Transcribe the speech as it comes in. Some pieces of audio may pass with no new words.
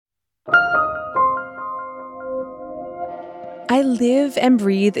I live and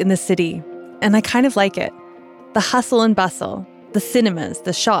breathe in the city, and I kind of like it. The hustle and bustle, the cinemas,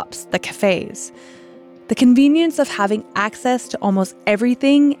 the shops, the cafes. The convenience of having access to almost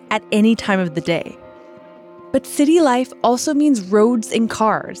everything at any time of the day. But city life also means roads and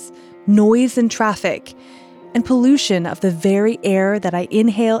cars, noise and traffic, and pollution of the very air that I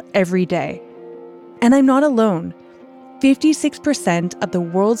inhale every day. And I'm not alone. 56% of the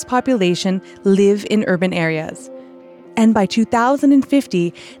world's population live in urban areas. And by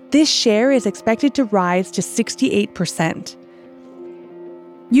 2050, this share is expected to rise to 68%.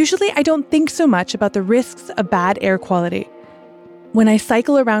 Usually, I don't think so much about the risks of bad air quality. When I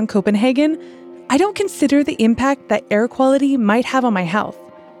cycle around Copenhagen, I don't consider the impact that air quality might have on my health.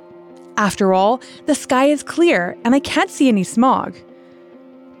 After all, the sky is clear and I can't see any smog.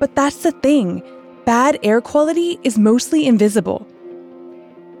 But that's the thing. Bad air quality is mostly invisible.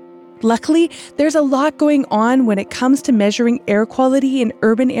 Luckily, there's a lot going on when it comes to measuring air quality in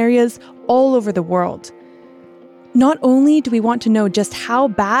urban areas all over the world. Not only do we want to know just how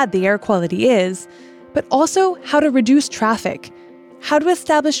bad the air quality is, but also how to reduce traffic, how to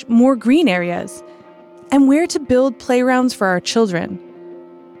establish more green areas, and where to build playgrounds for our children.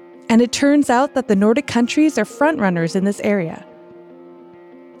 And it turns out that the Nordic countries are frontrunners in this area.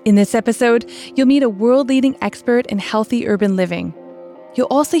 In this episode, you'll meet a world-leading expert in healthy urban living. You'll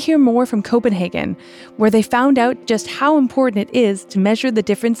also hear more from Copenhagen, where they found out just how important it is to measure the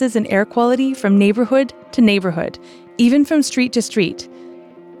differences in air quality from neighborhood to neighborhood, even from street to street.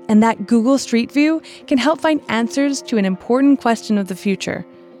 And that Google Street View can help find answers to an important question of the future.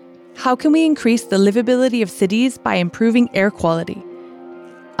 How can we increase the livability of cities by improving air quality?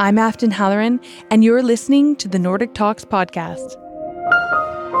 I'm Afton Halloran, and you're listening to the Nordic Talks podcast.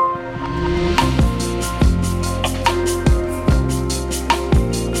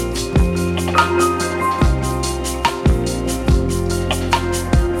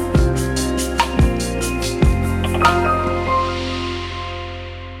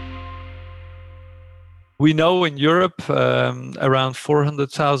 We know in Europe around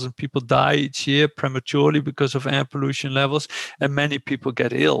 400,000 people die each year prematurely because of air pollution levels, and many people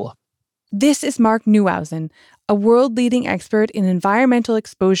get ill. This is Mark Nieuwhausen, a world-leading expert in environmental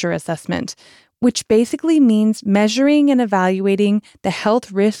exposure assessment, which basically means measuring and evaluating the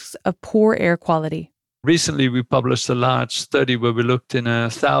health risks of poor air quality. Recently, we published a large study where we looked in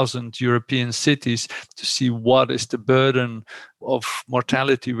 1,000 European cities to see what is the burden of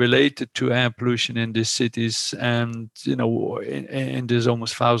mortality related to air pollution in these cities. And, in these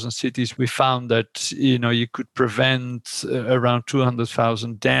almost 1,000 cities, we found that, you could prevent around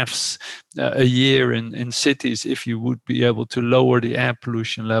 200,000 deaths a year in cities if you would be able to lower the air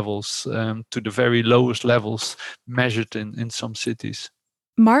pollution levels to the very lowest levels measured in some cities.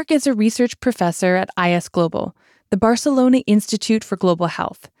 Mark is a research professor at IS Global, the Barcelona Institute for Global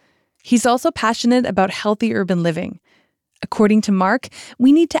Health. He's also passionate about healthy urban living. According to Mark,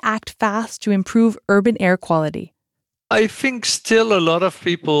 we need to act fast to improve urban air quality. I think still a lot of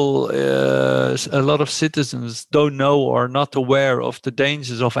people, a lot of citizens don't know or are not aware of the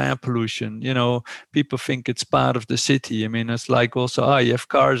dangers of air pollution. People think it's part of the city. It's like also, you have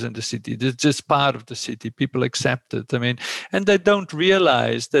cars in the city. It's just part of the city. People accept it. And they don't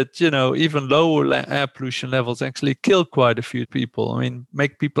realize that, even lower air pollution levels actually kill quite a few people.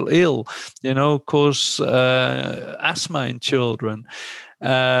 Make people ill, cause asthma in children.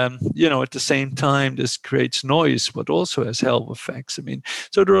 At the same time, this creates noise, but also has health effects.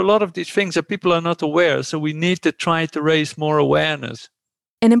 So there are a lot of these things that people are not aware. So we need to try to raise more awareness.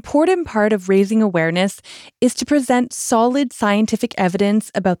 An important part of raising awareness is to present solid scientific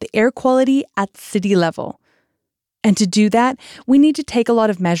evidence about the air quality at city level. And to do that, we need to take a lot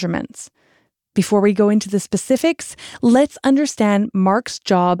of measurements. Before we go into the specifics, let's understand Mark's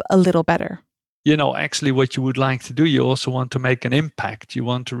job a little better. Actually what you would like to do, you also want to make an impact. You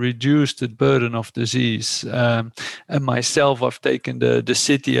want to reduce the burden of disease. And myself, I've taken the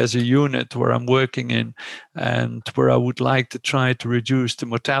city as a unit where I'm working in and where I would like to try to reduce the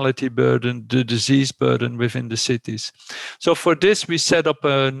mortality burden, the disease burden within the cities. So for this, we set up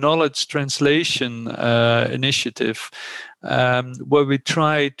a knowledge translation initiative where we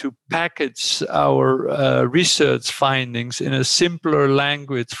try to package our research findings in a simpler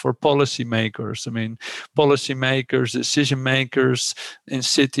language for policymakers. Policymakers, decision makers in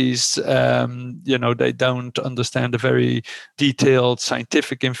cities, they don't understand the very detailed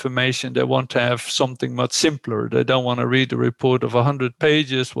scientific information. They want to have something much simpler. They don't want to read a report of 100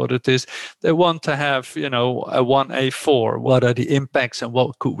 pages, what it is. They want to have, a 1A4. What are the impacts and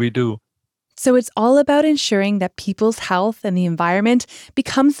what could we do? So it's all about ensuring that people's health and the environment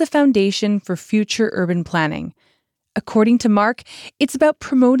becomes the foundation for future urban planning. According to Mark, it's about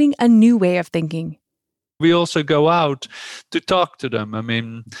promoting a new way of thinking. We also go out to talk to them. I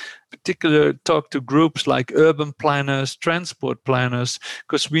mean, particularly talk to groups like urban planners, transport planners,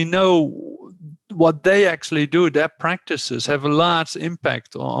 because we know what they actually do, their practices have a large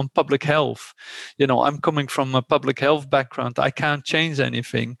impact on public health. You know, I'm coming from a public health background. I can't change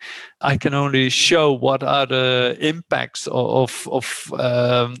anything. I can only show what are the impacts of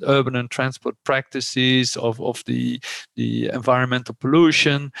urban and transport practices, of the environmental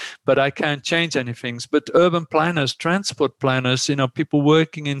pollution, but I can't change anything. But urban planners, transport planners, you know, people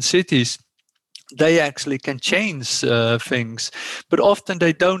working in cities, they actually can change things, but often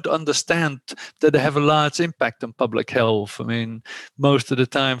they don't understand that they have a large impact on public health. I mean, most of the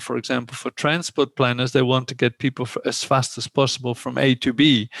time, for example, for transport planners, they want to get people as fast as possible from A to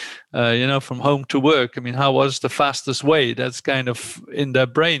B, from home to work. I mean, how was the fastest way? That's kind of in their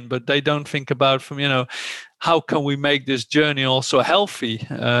brain, but they don't think about how can we make this journey also healthy,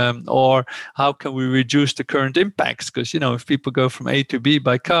 or how can we reduce the current impacts? Because, if people go from A to B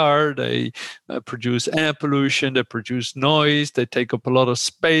by car, they produce air pollution, they produce noise, they take up a lot of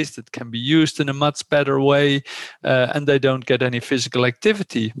space that can be used in a much better way, and they don't get any physical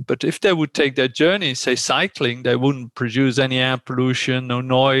activity. But if they would take that journey, say cycling, they wouldn't produce any air pollution, no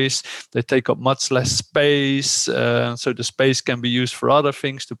noise, they take up much less space, so the space can be used for other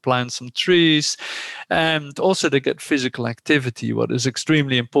things, to plant some trees, and also they get physical activity, what is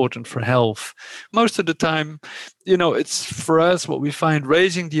extremely important for health. Most of the time, it's for us what we find,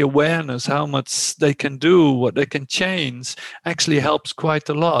 raising the awareness, how much they can do, what they can change, actually helps quite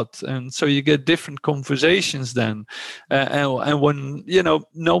a lot. And so you get different conversations then. And when,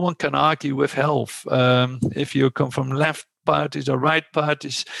 no one can argue with health. If you come from left parties or right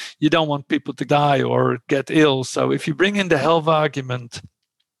parties, you don't want people to die or get ill. So if you bring in the health argument,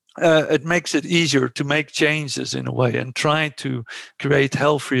 it makes it easier to make changes in a way and try to create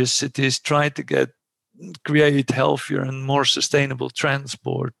healthier cities, try to create healthier and more sustainable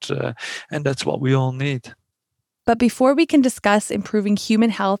transport. And that's what we all need. But before we can discuss improving human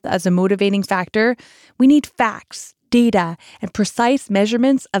health as a motivating factor, we need facts, data, and precise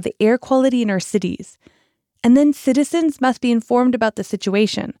measurements of the air quality in our cities. And then citizens must be informed about the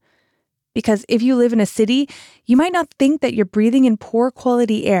situation. Because if you live in a city, you might not think that you're breathing in poor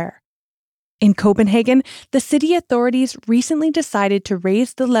quality air. In Copenhagen, the city authorities recently decided to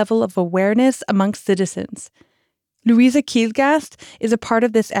raise the level of awareness amongst citizens. Louisa Kielgast is a part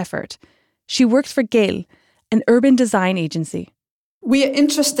of this effort. She works for GALE, an urban design agency. We are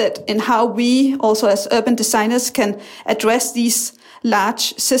interested in how we, also as urban designers, can address these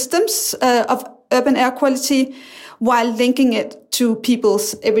large systems of urban air quality while linking it to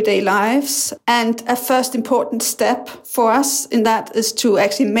people's everyday lives. And a first important step for us in that is to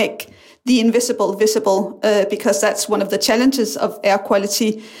actually make the invisible visible, because that's one of the challenges of air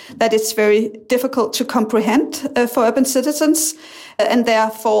quality, that it's very difficult to comprehend for urban citizens, and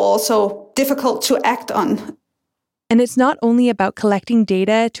therefore also difficult to act on. And it's not only about collecting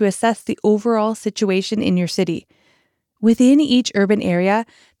data to assess the overall situation in your city. Within each urban area,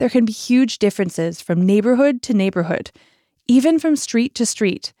 there can be huge differences from neighborhood to neighborhood, even from street to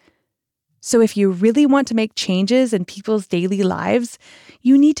street. So if you really want to make changes in people's daily lives,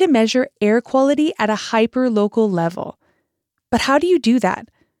 you need to measure air quality at a hyper-local level. But how do you do that?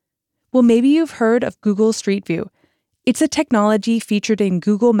 Well, maybe you've heard of Google Street View. It's a technology featured in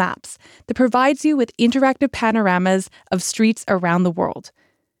Google Maps that provides you with interactive panoramas of streets around the world.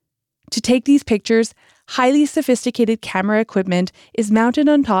 To take these pictures, highly sophisticated camera equipment is mounted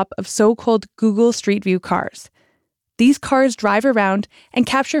on top of so-called Google Street View cars. These cars drive around and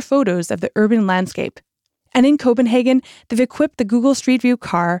capture photos of the urban landscape. And in Copenhagen, they've equipped the Google Street View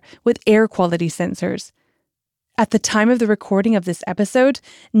car with air quality sensors. At the time of the recording of this episode,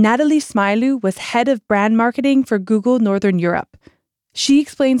 Natalie Smailu was head of brand marketing for Google Northern Europe. She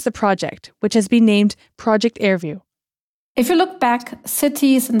explains the project, which has been named Project AirView. If you look back,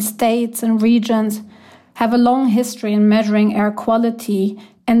 cities and states and regions have a long history in measuring air quality,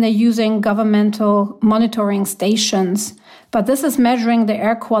 and they're using governmental monitoring stations. But this is measuring the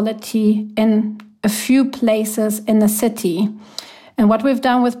air quality in a few places in the city. And what we've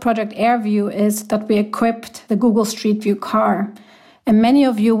done with Project AirView is that we equipped the Google Street View car. And many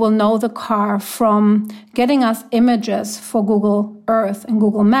of you will know the car from getting us images for Google Earth and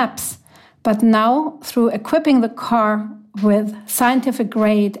Google Maps. But now, through equipping the car with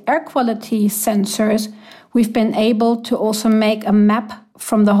scientific-grade air quality sensors, we've been able to also make a map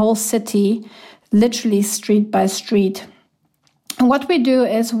from the whole city, literally street by street. And what we do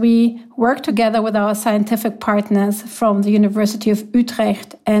is we work together with our scientific partners from the University of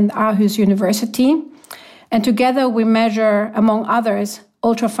Utrecht and Aarhus University. And together we measure, among others,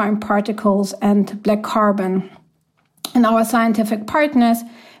 ultrafine particles and black carbon. And our scientific partners,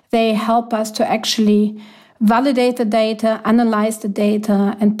 they help us to actually validate the data, analyze the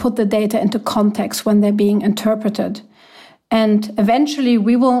data, and put the data into context when they're being interpreted. And eventually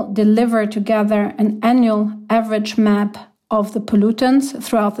we will deliver together an annual average map of the pollutants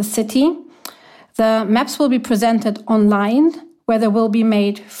throughout the city. The maps will be presented online, where they will be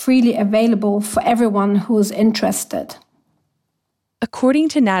made freely available for everyone who is interested. According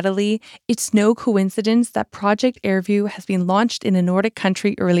to Natalie, it's no coincidence that Project Airview has been launched in a Nordic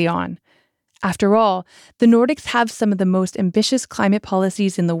country early on. After all, the Nordics have some of the most ambitious climate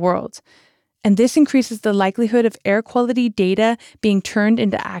policies in the world, and this increases the likelihood of air quality data being turned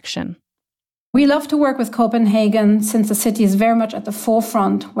into action. We love to work with Copenhagen since the city is very much at the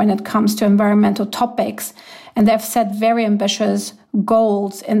forefront when it comes to environmental topics, and they've set very ambitious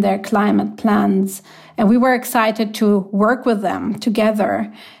goals in their climate plans. And we were excited to work with them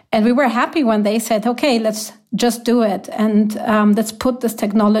together. And we were happy when they said, okay, let's just do it. And let's put this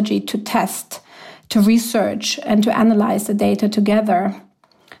technology to test, to research, and to analyze the data together.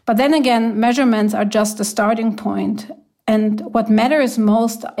 But then again, measurements are just the starting point. And what matters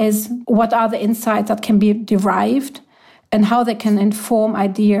most is what are the insights that can be derived and how they can inform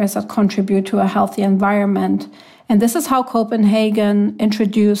ideas that contribute to a healthy environment. And this is how Copenhagen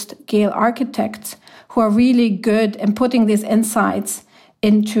introduced Gale architects, who are really good in putting these insights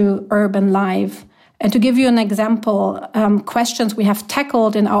into urban life. And to give you an example, questions we have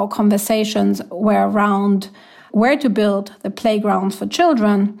tackled in our conversations were around where to build the playgrounds for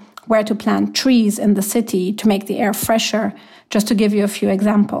children, where to plant trees in the city to make the air fresher, just to give you a few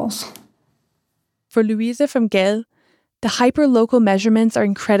examples. For Louise from Gale, the hyperlocal measurements are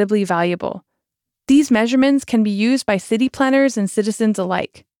incredibly valuable. These measurements can be used by city planners and citizens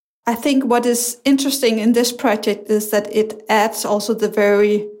alike. I think what is interesting in this project is that it adds also the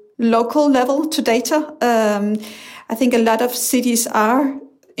very local level to data. I think a lot of cities are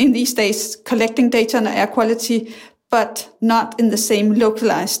in these days collecting data on air quality, but not in the same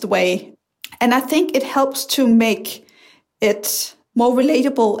localized way. And I think it helps to make it more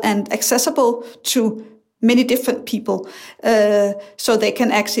relatable and accessible to many different people, so they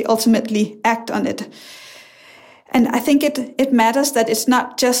can actually ultimately act on it. And I think it matters that it's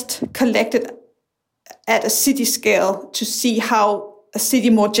not just collected at a city scale to see how a city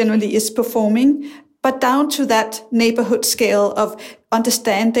more generally is performing, but down to that neighborhood scale of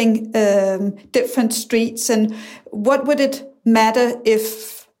understanding different streets and what would it matter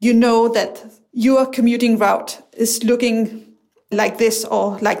if you know that your commuting route is looking like this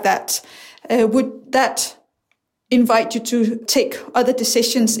or like that. Would that invite you to take other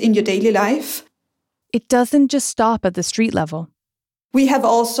decisions in your daily life? It doesn't just stop at the street level. We have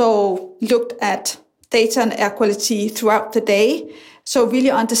also looked at data on air quality throughout the day. So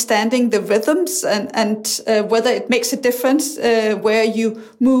really understanding the rhythms and whether it makes a difference where you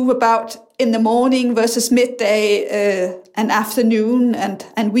move about in the morning versus midday and afternoon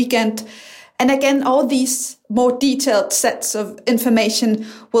and weekend. And again, all these more detailed sets of information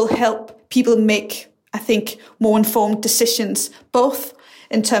will help people make, I think, more informed decisions, both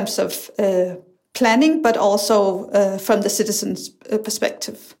in terms of planning, but also from the citizen's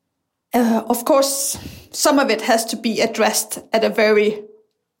perspective. Of course, some of it has to be addressed at a very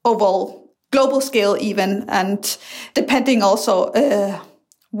overall global scale even, and depending also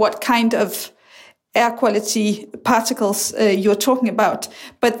what kind of air quality particles you're talking about.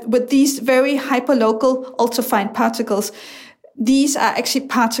 But with these very hyperlocal ultrafine particles, these are actually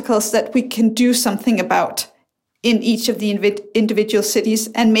particles that we can do something about in each of the individual cities,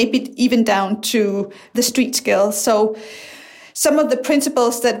 and maybe even down to the street scale. So some of the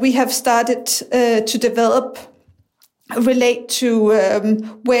principles that we have started to develop relate to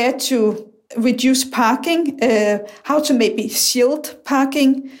where to reduce parking, how to maybe shield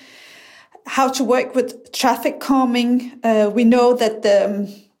parking, how to work with traffic calming. We know that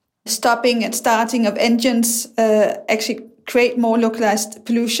the stopping and starting of engines actually create more localized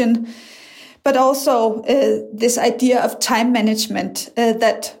pollution, but also this idea of time management,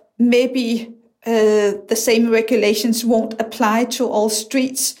 that maybe the same regulations won't apply to all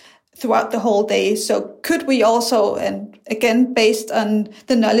streets throughout the whole day. So could we also, and again, based on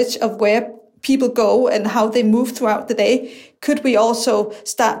the knowledge of where people go and how they move throughout the day, could we also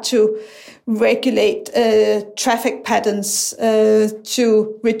start to regulate traffic patterns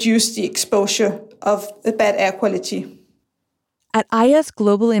to reduce the exposure of bad air quality? At IS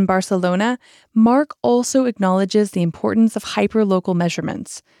Global in Barcelona, Mark also acknowledges the importance of hyperlocal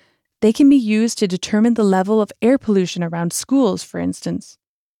measurements. They can be used to determine the level of air pollution around schools, for instance.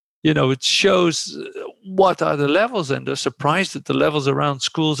 You know, it shows what are the levels? And they're surprised that the levels around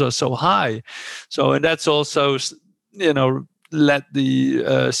schools are so high. So, and that's also, led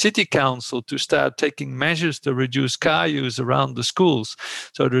the city council to start taking measures to reduce car use around the schools.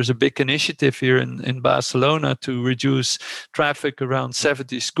 So there's a big initiative here in Barcelona to reduce traffic around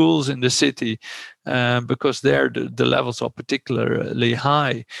 70 schools in the city, because there the levels are particularly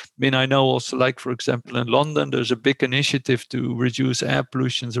high. I mean, I know also, like, for example, in London, there's a big initiative to reduce air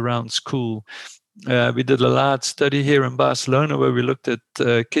pollution around school. We did a large study here in Barcelona where we looked at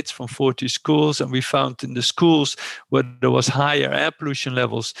kids from 40 schools, and we found in the schools where there was higher air pollution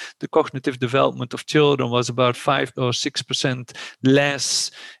levels, the cognitive development of children was about 5 or 6%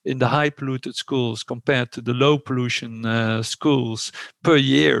 less in the high polluted schools compared to the low pollution schools per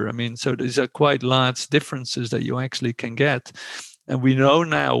year. I mean, so these are quite large differences that you actually can get. And we know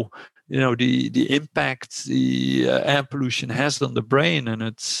now, the impact the air pollution has on the brain, and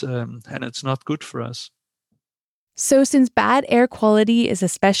it's not good for us. So since bad air quality is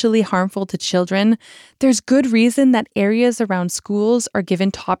especially harmful to children, there's good reason that areas around schools are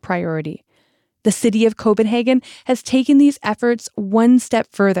given top priority. The city of Copenhagen has taken these efforts one step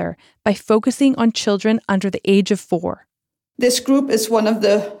further by focusing on children under the age of 4. This group is one of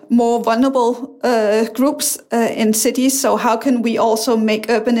the more vulnerable groups in cities. So how can we also make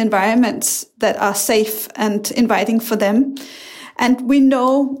urban environments that are safe and inviting for them? And we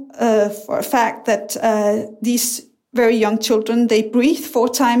know for a fact that these very young children, they breathe 4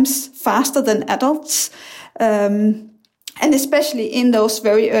 times faster than adults. And especially in those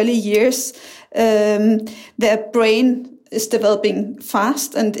very early years, their brain is developing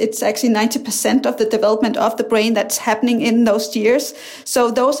fast, and it's actually 90% of the development of the brain that's happening in those years.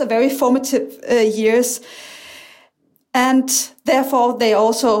 So those are very formative years, and therefore they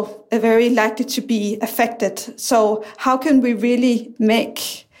also are very likely to be affected. So how can we really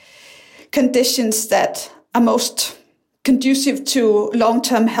make conditions that are most conducive to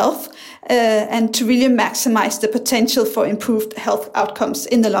long-term health and to really maximize the potential for improved health outcomes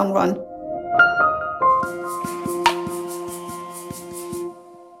in the long run?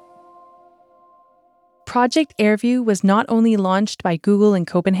 Project AirView was not only launched by Google in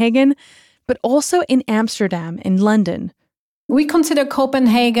Copenhagen, but also in Amsterdam and London. We consider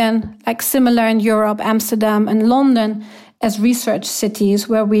Copenhagen, like similar in Europe, Amsterdam and London, as research cities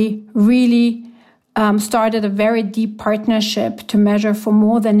where we really started a very deep partnership to measure for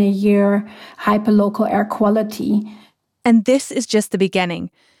more than a year hyperlocal air quality. And this is just the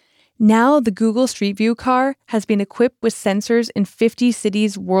beginning. Now the Google Street View car has been equipped with sensors in 50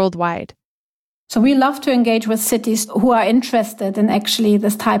 cities worldwide. So we love to engage with cities who are interested in actually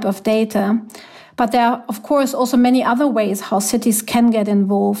this type of data. But there are, of course, also many other ways how cities can get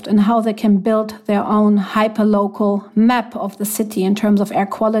involved and how they can build their own hyperlocal map of the city in terms of air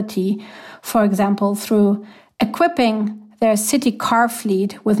quality. For example, through equipping their city car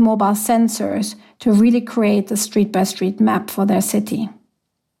fleet with mobile sensors to really create the street-by-street map for their city.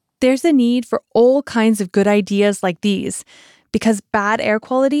 There's a need for all kinds of good ideas like these, because bad air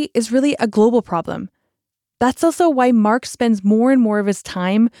quality is really a global problem. That's also why Mark spends more and more of his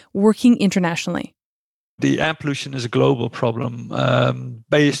time working internationally. The air pollution is a global problem.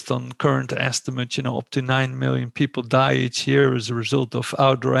 Based on current estimates, up to 9 million people die each year as a result of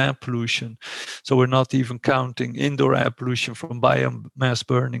outdoor air pollution. So we're not even counting indoor air pollution from biomass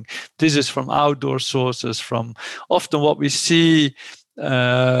burning. This is from outdoor sources, from often what we see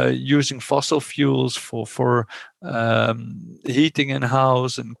using fossil fuels for heating in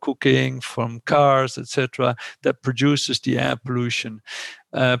house and cooking, from cars, etc., that produces the air pollution.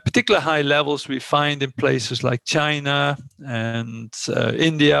 Particular high levels we find in places like China and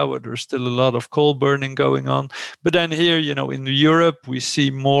India, where there's still a lot of coal burning going on. But then here, in Europe, we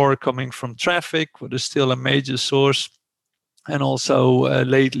see more coming from traffic, which is still a major source. And also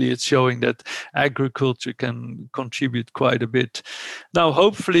lately it's showing that agriculture can contribute quite a bit. Now,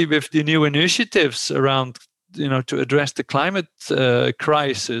 hopefully with the new initiatives around, to address the climate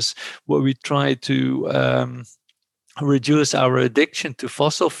crisis, where we try to reduce our addiction to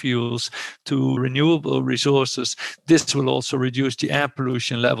fossil fuels, to renewable resources, this will also reduce the air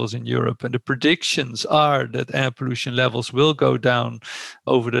pollution levels in Europe. And the predictions are that air pollution levels will go down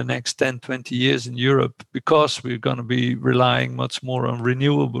over the next 10, 20 years in Europe, because we're going to be relying much more on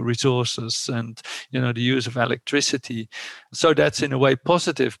renewable resources and, the use of electricity. So that's in a way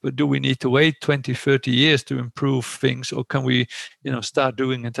positive, but do we need to wait 20, 30 years to improve things, or can we, start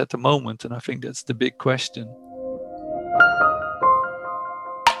doing it at the moment? And I think that's the big question.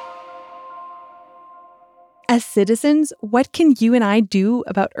 As citizens, what can you and I do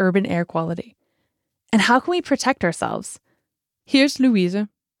about urban air quality? And how can we protect ourselves? Here's Louise.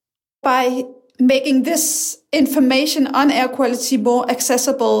 By making this information on air quality more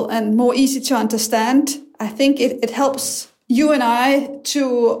accessible and more easy to understand. I think it helps you and I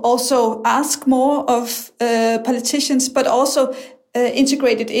to also ask more of politicians, but also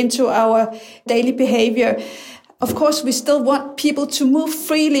integrate it into our daily behavior. Of course, we still want people to move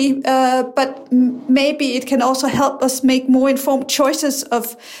freely, but maybe it can also help us make more informed choices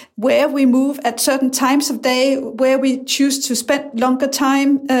of where we move at certain times of day, where we choose to spend longer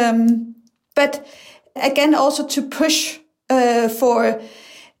time. But again, also to push for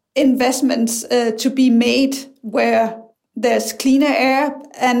investments to be made where there's cleaner air,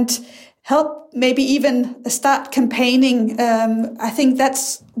 and help maybe even start campaigning. I think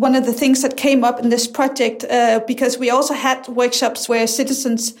that's one of the things that came up in this project, because we also had workshops where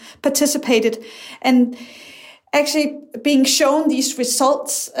citizens participated, and actually being shown these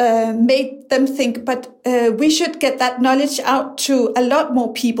results made them think, but we should get that knowledge out to a lot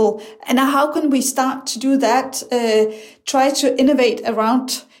more people. And how can we start to do that? Try to innovate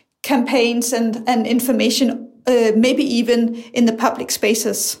around campaigns and information, maybe even in the public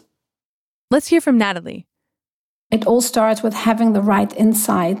spaces. Let's hear from Natalie. It all starts with having the right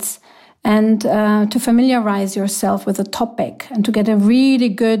insights and to familiarize yourself with the topic and to get a really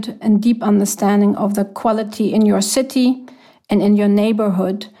good and deep understanding of the quality in your city and in your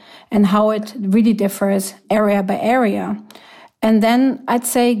neighborhood and how it really differs area by area. And then I'd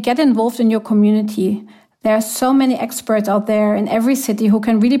say get involved in your community. There are so many experts out there in every city who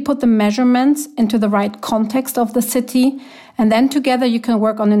can really put the measurements into the right context of the city. And then together you can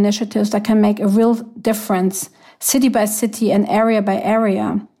work on initiatives that can make a real difference, city by city and area by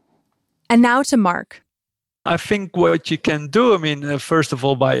area. And now to Mark. I think what you can do, first of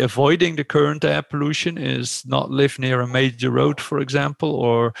all, by avoiding the current air pollution, is not live near a major road, for example,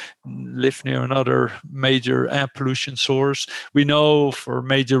 or live near another major air pollution source. We know for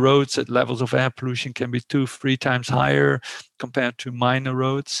major roads that levels of air pollution can be 2-3 times higher compared to minor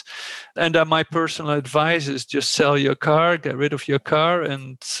roads. And my personal advice is just sell your car, get rid of your car,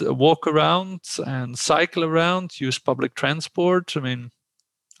 and walk around and cycle around, use public transport.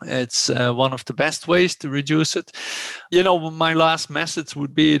 It's one of the best ways to reduce it. My last message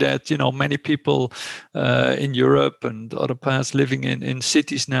would be that, many people in Europe and other parts living in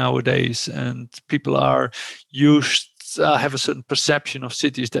cities nowadays, and people are have a certain perception of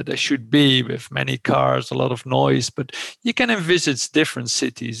cities that they should be with many cars, a lot of noise, but you can envisage different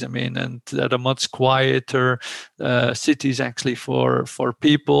cities, and that are much quieter cities actually for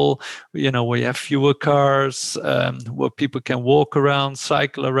people, where you have fewer cars, where people can walk around,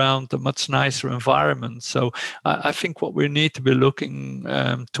 cycle around, a much nicer environment. So I think what we need to be looking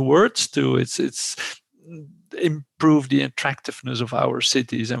towards it's improve the attractiveness of our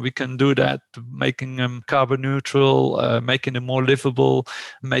cities, and we can do that making them carbon neutral, making them more livable,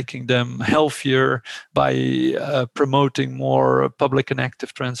 making them healthier by promoting more public and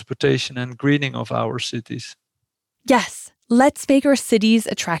active transportation and greening of our cities. Yes, let's make our cities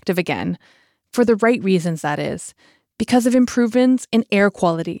attractive again, for the right reasons, that is, because of improvements in air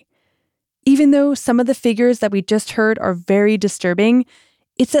quality. Even though some of the figures that we just heard are very disturbing,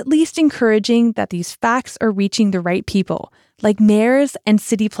 it's at least encouraging that these facts are reaching the right people, like mayors and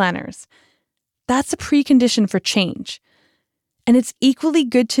city planners. That's a precondition for change. And it's equally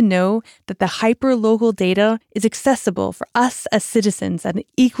good to know that the hyper-local data is accessible for us as citizens at an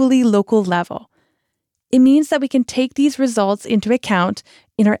equally local level. It means that we can take these results into account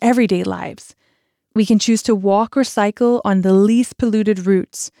in our everyday lives. We can choose to walk or cycle on the least polluted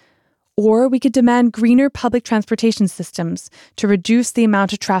routes. Or we could demand greener public transportation systems to reduce the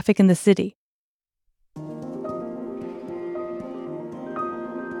amount of traffic in the city.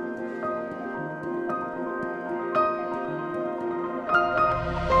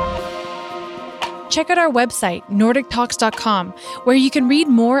 Check out our website, NordicTalks.com, where you can read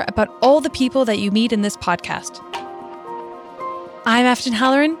more about all the people that you meet in this podcast. I'm Afton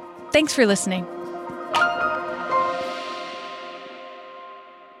Halloran. Thanks for listening.